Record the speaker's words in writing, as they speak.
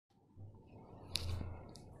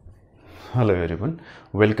Hello everyone,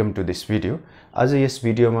 welcome to this video. आज यस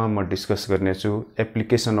भिडियोमा म डिस्कस गर्ने छु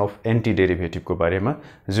एप्लिकेसन अफ एन्टी डेरिभेटिभ को बारेमा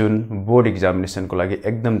जुन बोर्ड एक्जामिनेसन को लागि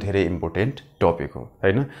एकदम धेरै इम्पोर्टेन्ट टपिक हो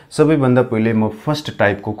हैन। सबैभन्दा पहिले म फर्स्ट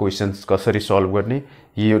टाइप को क्वेशन्स कसरी सल्भ गर्ने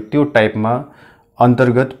यो त्यो टाइपमा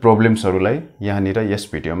अन्तर्गत प्रब्लम्सहरुलाई यहाँनिर यस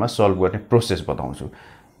भिडियोमा सल्भ गर्ने प्रोसेस बताउँछु।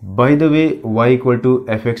 By the way y =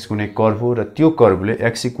 fx कुनै कर्भ हो र त्यो कर्भले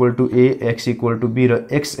x = a, x = b र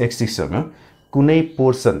x एक्सिस सँग कुनै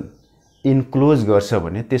पोर्सन इन्क्लोज गर्छ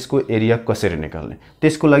भने त्यसको एरिया कसरी निकाल्ने,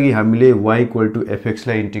 त्यसको लागि हामीले y = fx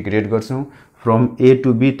लाई इन्टिग्रेट गर्छौं फ्रम a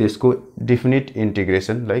to b, त्यसको डेफिनिट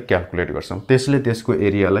इन्टिग्रेसन लाई क्याल्कुलेट गर्छौं, त्यसले त्यसको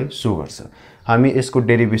एरियालाई सो गर्छ। हामी यसको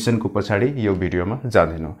डेरिभेसन को पछाडी यो भिडियोमा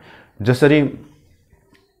जाँदैनौं। जसरी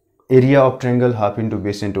area of triangle half into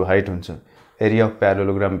base into height हुन्छ, area of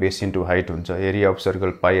प्यारालेलोग्राम base into height हुन्छ, एरिया अफ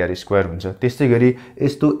सर्कल πr² हुन्छ, त्यसैगरी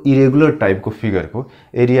यस्तो इरेगुलर टाइपको फिगरको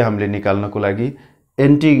एरिया हामीले निकाल्नको लागि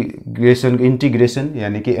इंटीग्रेशन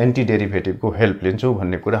यानी कि एंटी डेरिवेटिव को हेल्प लिन्छौं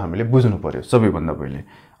भन्ने कुरा हामीले बुझ्नु पर्यो सबैभन्दा पहिले।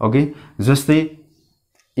 ओके, जस्तै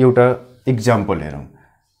एउटा एक्जाम्पल हेरौं।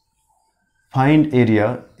 Find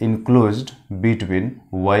area enclosed between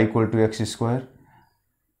y = x²,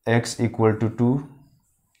 x = 2,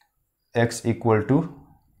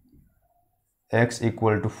 x =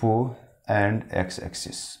 4 and x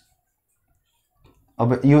axis.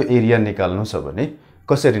 अब यो एरिया निकाल्नु छ भने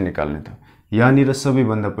कसरी निकाल्ने त? यहाँनिर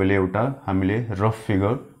सबैभन्दा पहिले एउटा हामीले रफ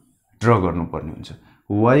फिगर ड्रा गर्नुपर्ने हुन्छ।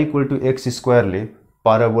 y = x² ले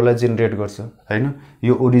पाराबोला जेनेरेट गर्छ हैन,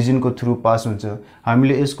 यो ओरिजिन को थ्रु पास हुन्छ।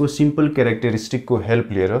 हामीले यसको सिम्पल क्यारेक्टरिस्टिक को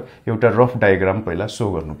हेल्प लिएर एउटा रफ डायग्राम पहिला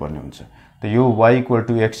शो गर्नुपर्ने हुन्छ। त यो y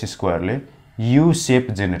 = x² ले यू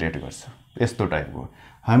शेप जेनेरेट गर्छ, यस्तो टाइपको।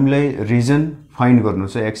 हामीलाई रिजन फाइन्ड गर्नु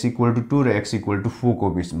छ x = 2 र x = 4 को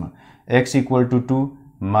बीचमा। x = 2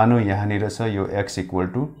 मानौ यहाँनिर छ, यो x =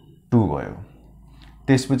 2 भयो।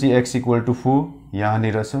 त्यसपछि x = 4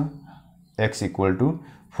 यहाँनिर छ, x =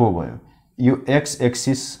 4 भयो। यो x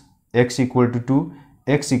एक्सिस x = 2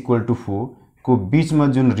 x = 4 को बीचमा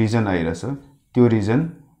जुन रिजन आइरछ त्यो रिजन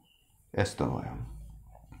यस्तो भयो।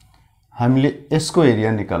 हामीले यसको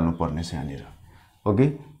एरिया निकाल्नु पर्ने छ यहाँनिर। ओके,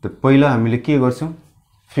 त पहिला हामीले के गर्छौं,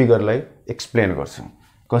 फिगरलाई एक्सप्लेन गर्छौं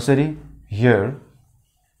कसरी। Here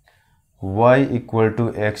y =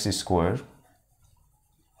 x²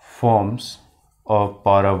 forms a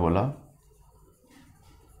parabola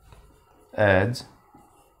as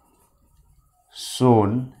shown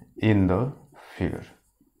in the figure।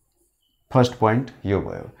 First point यो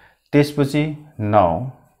भयो। त्यसपछि now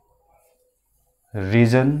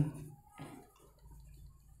region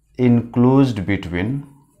enclosed between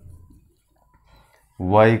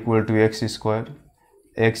y = x²,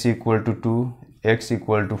 x = 2, x =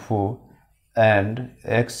 4 and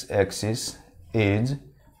x axis is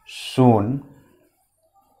shown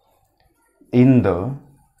in the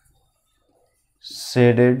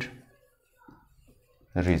shaded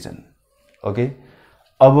region। Okay,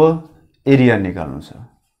 अब area निकाल्नु छ।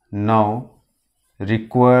 Now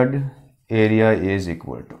required area is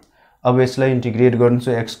equal to, अब यसलाई integrate गर्नु छ।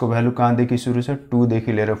 x को भ्यालु कहाँदेखि सुरु छ, 2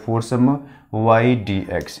 देखि लिएर 4 सम्म, y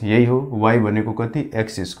dx यही हो। y भनेको कति,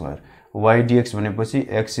 x², y dx भनेपछि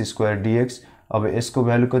x² dx। अब यसको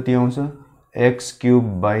भ्यालु कति आउँछ,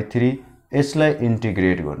 x³/3। यसलाई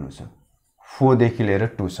इंटीग्रेट गर्नु छ 4 देखि लिएर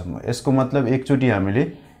 2 सम्म। यसको मतलब एकचोटी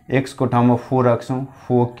हामीले x को ठाउँमा 4 राख्छौं,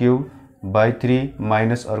 4³/3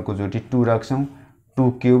 माइनस अर्को चोटी 2 राख्छौं,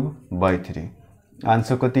 2³/3।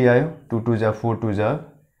 आन्सर कति आयो, 2 2 जा 4, 2 जा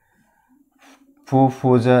 4,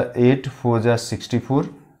 4 जा 8, 4 जा 64,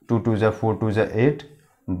 2 2 जा 4, 2 जा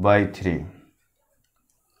 8/3।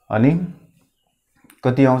 अनि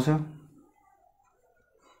कति आउँछ,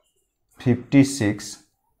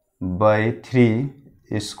 56/3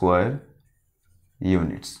 स्क्वायर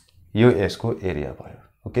युनिट्स। यो यसको एरिया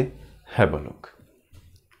भयो। Okay, have a look.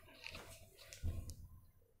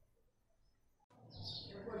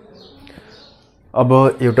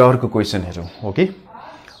 अब एउटा अर्को क्वेशन हेरौं। Okay,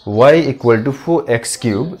 y =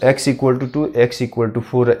 4x³ x = 2 x =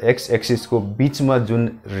 4 र x एक्सिस को बीचमा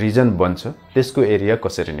जुन रिजन बन्छ त्यसको एरिया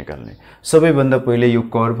कसरी निकाल्ने। सबैभन्दा पहिले यो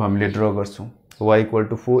कर्भ हामीले ड्रा गर्छौं। y =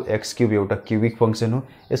 4x³ एउटा क्युबिक फंक्सन हो।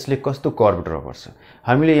 यसले कस्तो कर्भ ड्रा गर्छ,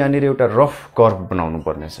 हामीले यहाँनिर एउटा रफ कर्भ बनाउनु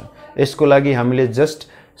पर्ने छ। यसको लागि हामीले जस्ट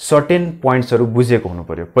सर्टेन पोइन्ट्सहरु बुझेको हुनु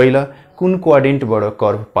पर्यो। पहिला कुन क्वाड्रेन्टबाट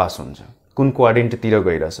कर्भ पास हुन्छ, कुन क्वाड्रेन्टतिर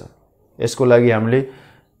गइराछ, यसको लागि हामीले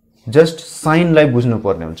जस्ट साइनलाई बुझ्नु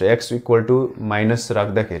पर्ने हुन्छ। x = माइनस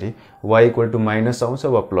राख्दाखेरि y = माइनस आउँछ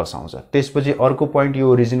वा प्लस आउँछ। त्यसपछि अर्को पोइन्ट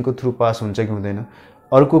यो ओरिजिनको थ्रु पास हुन्छ कि हुँदैन।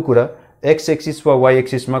 अर्को कुरा एक्स एक्सिस वा वाई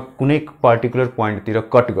एक्सिसमा कुनै पार्टिकुलर पोइन्टतिर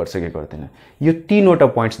कट गर्छ कि गर्दैन यो तीनवटा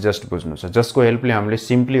पोइन्ट्स जस्ट बुझ्नु छ जसको हेल्पले हामीले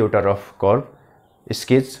सिम्पली एउटा रफ कर्व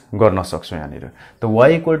स्केच गर्न सक्छौं यहाँनिर त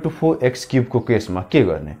y = 4x क्यूब को केसमा के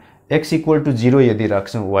गर्ने x = 0 यदि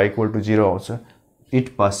राख्छौं y = 0 आउँछ इट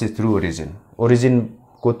पासेस थ्रु ओरिजिन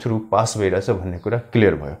को थ्रु पास भइराछ भन्ने कुरा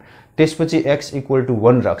क्लियर भयो त्यसपछि x =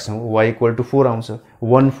 1 राख्छौं y = 4 आउँछ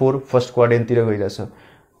 1 4 फर्स्ट क्वाड्रेन्ट तिर गइराछ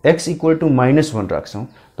x = -1 राख्छौं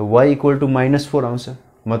त y = -4 आउँछ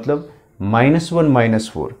मतलब -1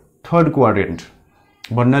 -4 थर्ड क्वाड्रेन्ट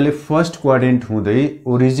भन्नाले फर्स्ट क्वाड्रेन्ट हुँदै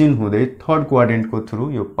ओरिजिन हुँदै थर्ड क्वाड्रेन्ट को थ्रु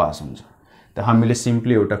यो पास हुन्छ त हामीले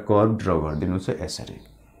सिम्पली एउटा कर्व ड्रा गर्दिनु छ यसरी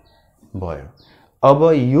भयो अब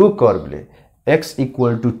यो कर्वले x =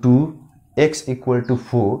 2 x =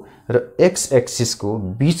 4 र x एक्सिस को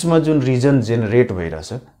बीचमा जुन रिजन जेनेरेट भइराछ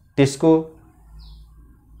त्यसको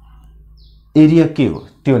एरिया के हो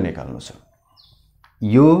त्यो निकाल्नु छ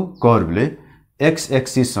यो कर्वले x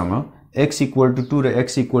एक्सिस सँग x = 2 र x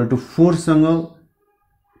 = 4 सँग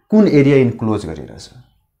कुन एरिया इन्क्लोज गरिराछ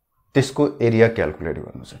त्यसको एरिया क्याल्कुलेट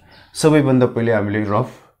गर्नु छ सबैभन्दा पहिले हामीले रफ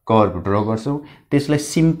कर्व ड्रा गर्छौं त्यसलाई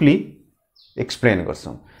सिम्पली एक्सप्लेन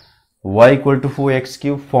गर्छौं y =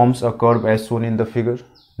 4x³ forms a curve as shown in the figure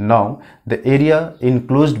now the area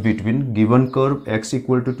enclosed between given curve x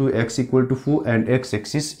 = 2 x = 4 and x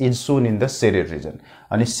axis is shown in the shaded region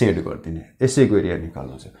अनि shade गर्दिने यसैको area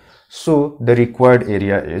निकाल्नु छ so the required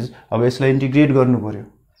area is अब यसलाई integrate गर्नु पर्यो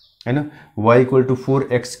हैन y =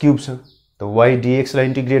 4x³ छ त y dx लाई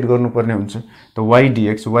इन्टिग्रेट गर्नुपर्ने हुन्छ त y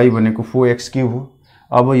dx y भनेको 4x³ हो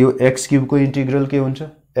अब यो x³ को इन्टिग्रल के हुन्छ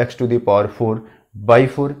x⁴ by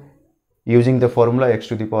 4 using the formula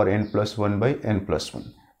x⁴n+1/n+1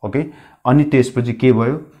 okay अनि त्यसपछि के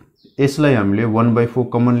भयो यसलाई हामीले 1/4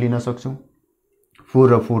 कमन लिन सक्छौं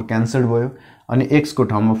 4 र 4 क्यान्सल भयो अनि x को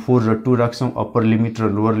ठाउँमा 4 र 2 राख्छौं अप्पर लिमिट र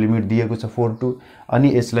लोअर लिमिट दिएको छ 4 2 अनि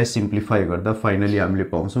यसलाई सिम्प्लिफाई गर्दा फाइनली हामीले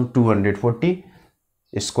पाउँछौं 240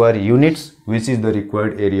 square units which is the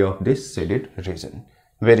required area of this shaded region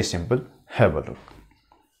very simple have a look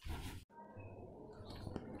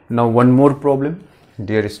now one more problem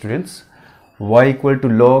dear students y =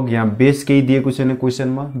 log यहाँ बेस केही दिएको छैन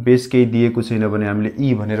क्वेशनमा बेस केही दिएको छैन भने हामीले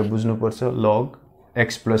e भनेर बुझ्नु पर्छ log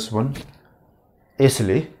x + 1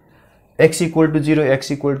 यसले x = 0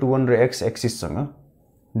 x = 1 र x एक्सिस सँग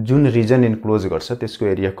जुन रिजन इन्क्लोज गर्छ त्यसको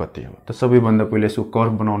एरिया कति हो त सबैभन्दा पहिले यसको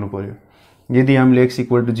कर्व बनाउनु पर्यो यदि हामीले x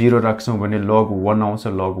 = 0 राख्छौं भने log 1 आउँछ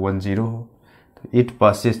log 1 0 हो इट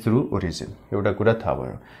पासेस थ्रु ओरिजिन एउटा कुरा थाहा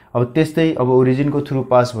भयो अब त्यस्तै अब ओरिजिन को थ्रु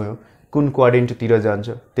पास भयो कुन क्वाड्रेन्ट तिर जान्छ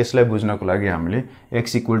त्यसलाई बुझ्नको लागि हामीले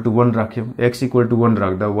x = 1 राख्यौं x = 1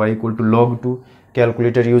 राख्दा y = log 2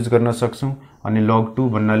 क्याल्कुलेटर युज गर्न सक्छौं अनि log 2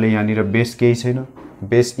 भन्नाले यहाँनिर बेस केही छैन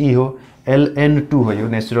बेस e हो ln2 हो यो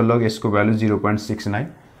नेचुरल लग यसको भ्यालु 0.69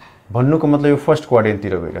 भन्नुको मतलब यो फर्स्ट क्वाड्रेन्ट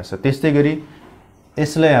तिर गइराछ त्यस्तै गरी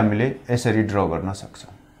यसलाई हामीले यसरी ड्रा गर्न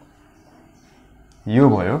सक्छौं यो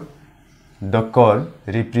भयो the curve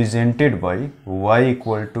represented by y =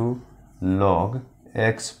 log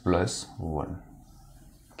x + 1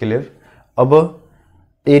 clear अब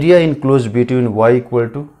एरिया इन्क्लोज बिट्विन y =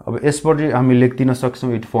 अब यसबाट हामी लेख्दिन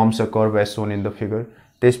सक्छौं it firms a curve as shown in the figure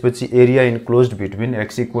त्यसपछि area enclosed between x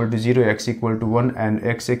 = 0 x = 1 and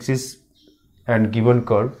x axis and given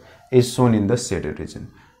curve is shown in the shaded region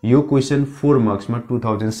यो question 4 मार्क्समा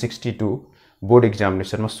 2062 board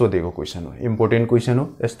एक्जामिनेसनमा सोधेको question हो important question हो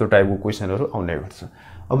यस्तो टाइपको क्वेशनहरु आउने गर्छ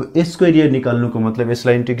अब यसको एरिया निकाल्नुको मतलब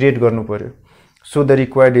यसलाई इन्टिग्रेट गर्नु पर्यो so the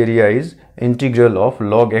required area is integral of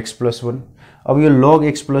log x + 1 अब यो log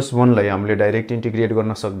x + 1 लाई हामीले डाइरेक्ट इन्टिग्रेट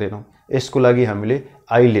गर्न सक्दैनौं यसको लागि हामीले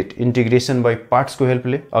आइलेट इंटीग्रेशन बाइ पार्ट्स को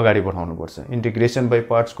हेल्पले अगाडि बढाउनु पर्छ इंटीग्रेशन बाइ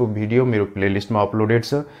पार्ट्स को भिडियो मेरो प्लेलिस्टमा अपलोडेड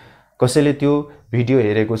छ कसैले त्यो भिडियो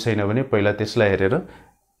हेरेको छैन भने पहिला त्यसलाई हेरेर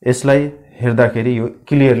यसलाई हेर्दाखेरि यो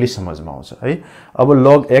क्लियरली समझमा आउँछ है अब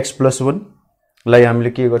log x + 1 लाई हामीले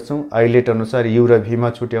के गर्छौं आइलेट अनुसार u र v मा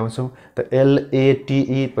छुट्याउँछौं त late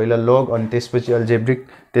पहिला log अनि त्यसपछि अल्जेब्रिक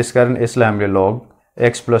त्यसकारण यसलाई हामीले log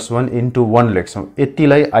x + 1 * 1 लेख्छौं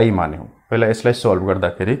यतिलाई i मान्यौं पहिला यसलाई सल्भ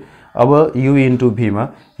गर्दाखेरि अब u * v मा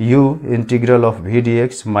u integral of v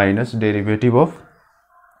dx minus derivative of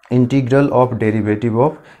integral of derivative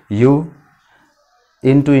of u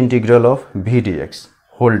into integral of v dx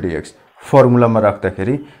whole dx formula मा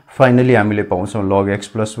राख्दाखेरि फाइनली हामीले पाउँछौं log x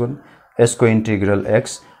 + 1 यसको इंटीग्रल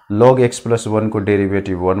x log x + 1 को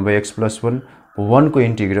derivative 1/x + 1 1 को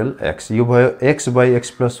integral x यो भयो x /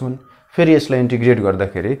 x + 1 फेरि यसलाई इन्टिग्रेट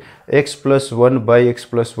गर्दाखेरि x + 1/x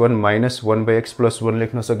 + 1 - 1/x + 1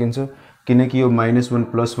 लेख्न सकिन्छ किनकि यो -1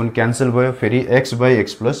 + 1 क्यान्सल भयो फेरि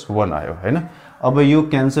x/x + 1 आयो हैन अब यो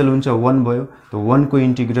क्यान्सल हुन्छ 1 भयो त 1 को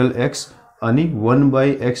इंटीग्रल x अनि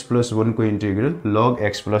 1/x + 1 को integral log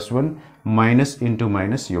x + 1 minus into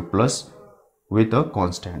minus यो प्लस विथ अ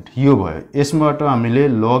कन्स्टेन्ट यो भयो। यसबाट हामीले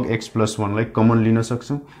log x + 1 लाई कमन लिन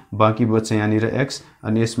सक्छौं, बाँकी बच्छ यहाँनिर x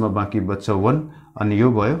अनि यसमा बाँकी बच्छ 1 अनि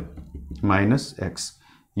यो भयो माइनस x।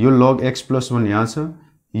 यो log x + 1 यहाँ छ,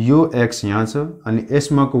 यो x यहाँ छ अनि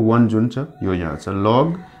यसमाको 1 जुन छ यो यहाँ छ।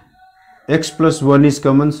 log x + 1 is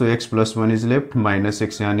common, so x + 1 is left minus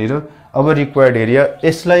x यहाँनिर। अब रिक्वायर्ड एरिया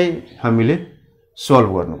यसलाई हामीले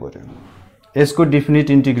सल्भ गर्नु पर्यो। यसको डेफिनिट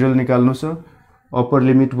इंटीग्रल निकाल्नु छ, अप्पर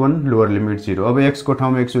लिमिट 1 लोअर लिमिट 0। अब x को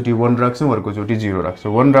ठाउँमा एकचोटी 1 राख्छौं, अर्कोचोटी 0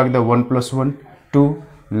 राख्छौं। 1 राख्दा 1 + 1 2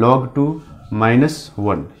 log 2 minus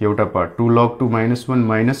 1 एउटा पार्ट 2 log 2 minus 1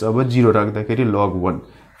 माइनस अब 0 राख्दाखेरि log 1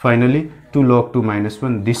 finally 2 log 2 minus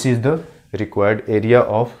 1। This is the required area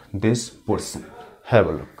of this portion. Have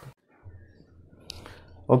a look.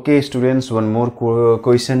 Okay students, one more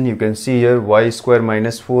question you can see here, y²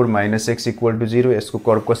 - 4 minus x = 0। यसको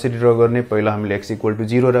curve कसरी draw गर्ने? पहिला हामीले x =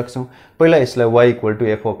 0 राख्छौं। पहिला यसलाई y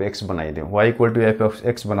 = f of x बनाइदियौ। y = f of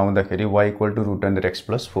x बनाउँदाखेरि y = √x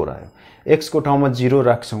 + 4 आयो। x को ठाउँमा 0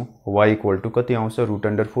 राख्छौं, y = कति आउँछ?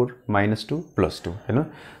 √4 -2 + 2 हैन।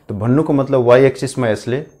 त भन्नुको मतलब y एक्सिस मा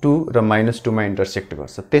यसले 2 र -2 मा इन्टरसेक्ट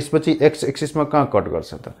गर्छ। त्यसपछि x एक्सिस मा कहाँ कट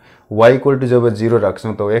गर्छ त? y = जब 0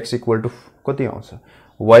 राख्छौं त x = कति आउँछ?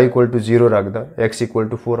 y = 0 राख्दा x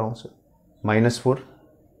 = 4 आउँछ, -4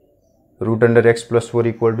 √x + 4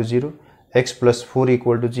 = 0, x + 4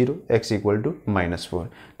 = 0, x = -4।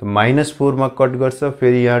 त -4 मा कट गर्छ,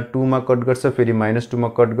 फेरि यहाँ 2 मा कट गर्छ, फेरि -2 मा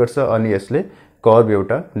कट गर्छ अनि यसले कर्व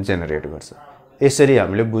एउटा जेनेरेट गर्छ। यसरी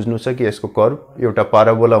हामीले बुझ्नु छ कि यसको कर्व एउटा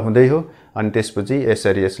प्याराबोला हुँदै हो अनि त्यसपछि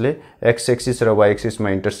यसरी यसले x एक्सिस र y एक्सिस मा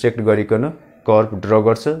इन्टरसेक्ट गरिकन कर्व ड्रा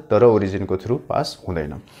गर्छ, तर ओरिजिनको थ्रु पास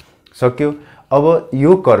हुँदैन। सक्यो। अब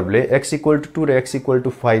यो कर्वले x = 2 र x =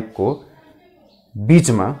 5 को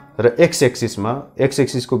बीचमा र x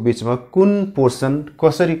एक्सिस को बीचमा कुन पोर्सन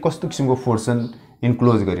कसरी कस्तो किसिमको पोर्सन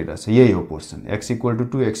इन्क्लोज गरिरहेछ? यही हो पोर्सन। x =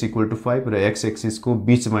 2 x = 5 र x एक्सिस को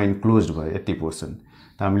बीचमा इन्क्लोज्ड भयो यति पोर्सन।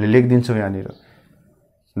 त हामीले लेख्दिन्छौं यहाँनिर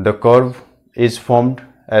the curve is firmed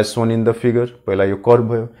as Son in the figure. पहिला यो कर्व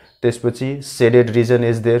भयो, त्यसपछि shaded reason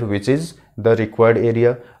is there which is the required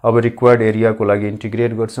area. अब रिक्वायर्ड एरिया को लागि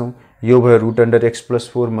इंटीग्रेट गर्छौं। यो भयो √x +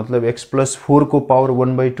 4 मतलब x + 4 को पावर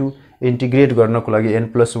 1/2 इंटीग्रेट गर्नको लागि n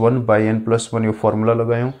 + 1 / n + 1 यो फर्मुला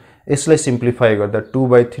लगायौं। यसलाई सिम्प्लिफाई गर्दा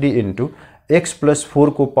 2/3 इन्टु x + 4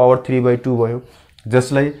 को पावर 3/2 भयो,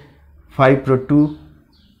 जसलाई 5 र 2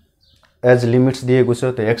 एज लिमिट्स दिएको छ।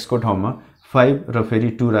 त x को ठाउँमा 5 र फेरि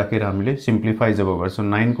 2 राखेर हामीले सिम्प्लिफाई जब गर्छौं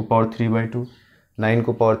 9 को पावर 3/2, 9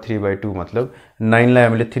 को पावर 3/2 मतलब 9 लाई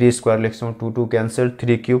हामीले 3 स्क्वायर लेख्छौं, 2 2 क्यान्सल,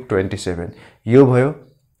 3 क्यूब 27। यो भयो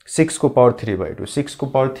 6 को पावर 3/2, 6 को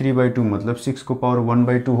पावर 3/2 मतलब 6 को पावर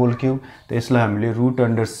 1/2 होल क्यूब। त यसलाई हामीले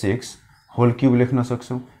 √6 होल क्यूब लेख्न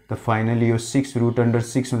सक्छौं। त फाइनली यो 6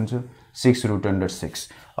 √6 हुन्छ, 6 √6।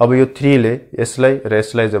 अब यो 3 ले यसलाई र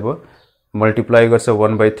यसलाई जब मल्टिप्लाई गर्छ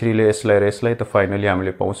 1/3 ले यसलाई र यसलाई, त फाइनली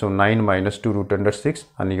हामीले पाउँछौं 9 - 2 √6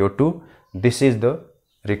 अनि यो 2। This is the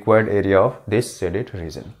required area of this shaded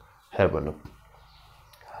reason. Have a look.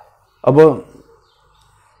 अब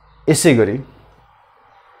यसैगरी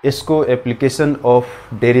यसको एप्लिकेसन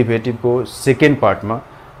अफ डेरिभेटिभ को सेकेन्ड पार्टमा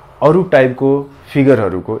अरु टाइपको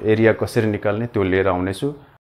फिगरहरुको एरिया कसरी निकाल्ने त्यो लिएर आउनेछु।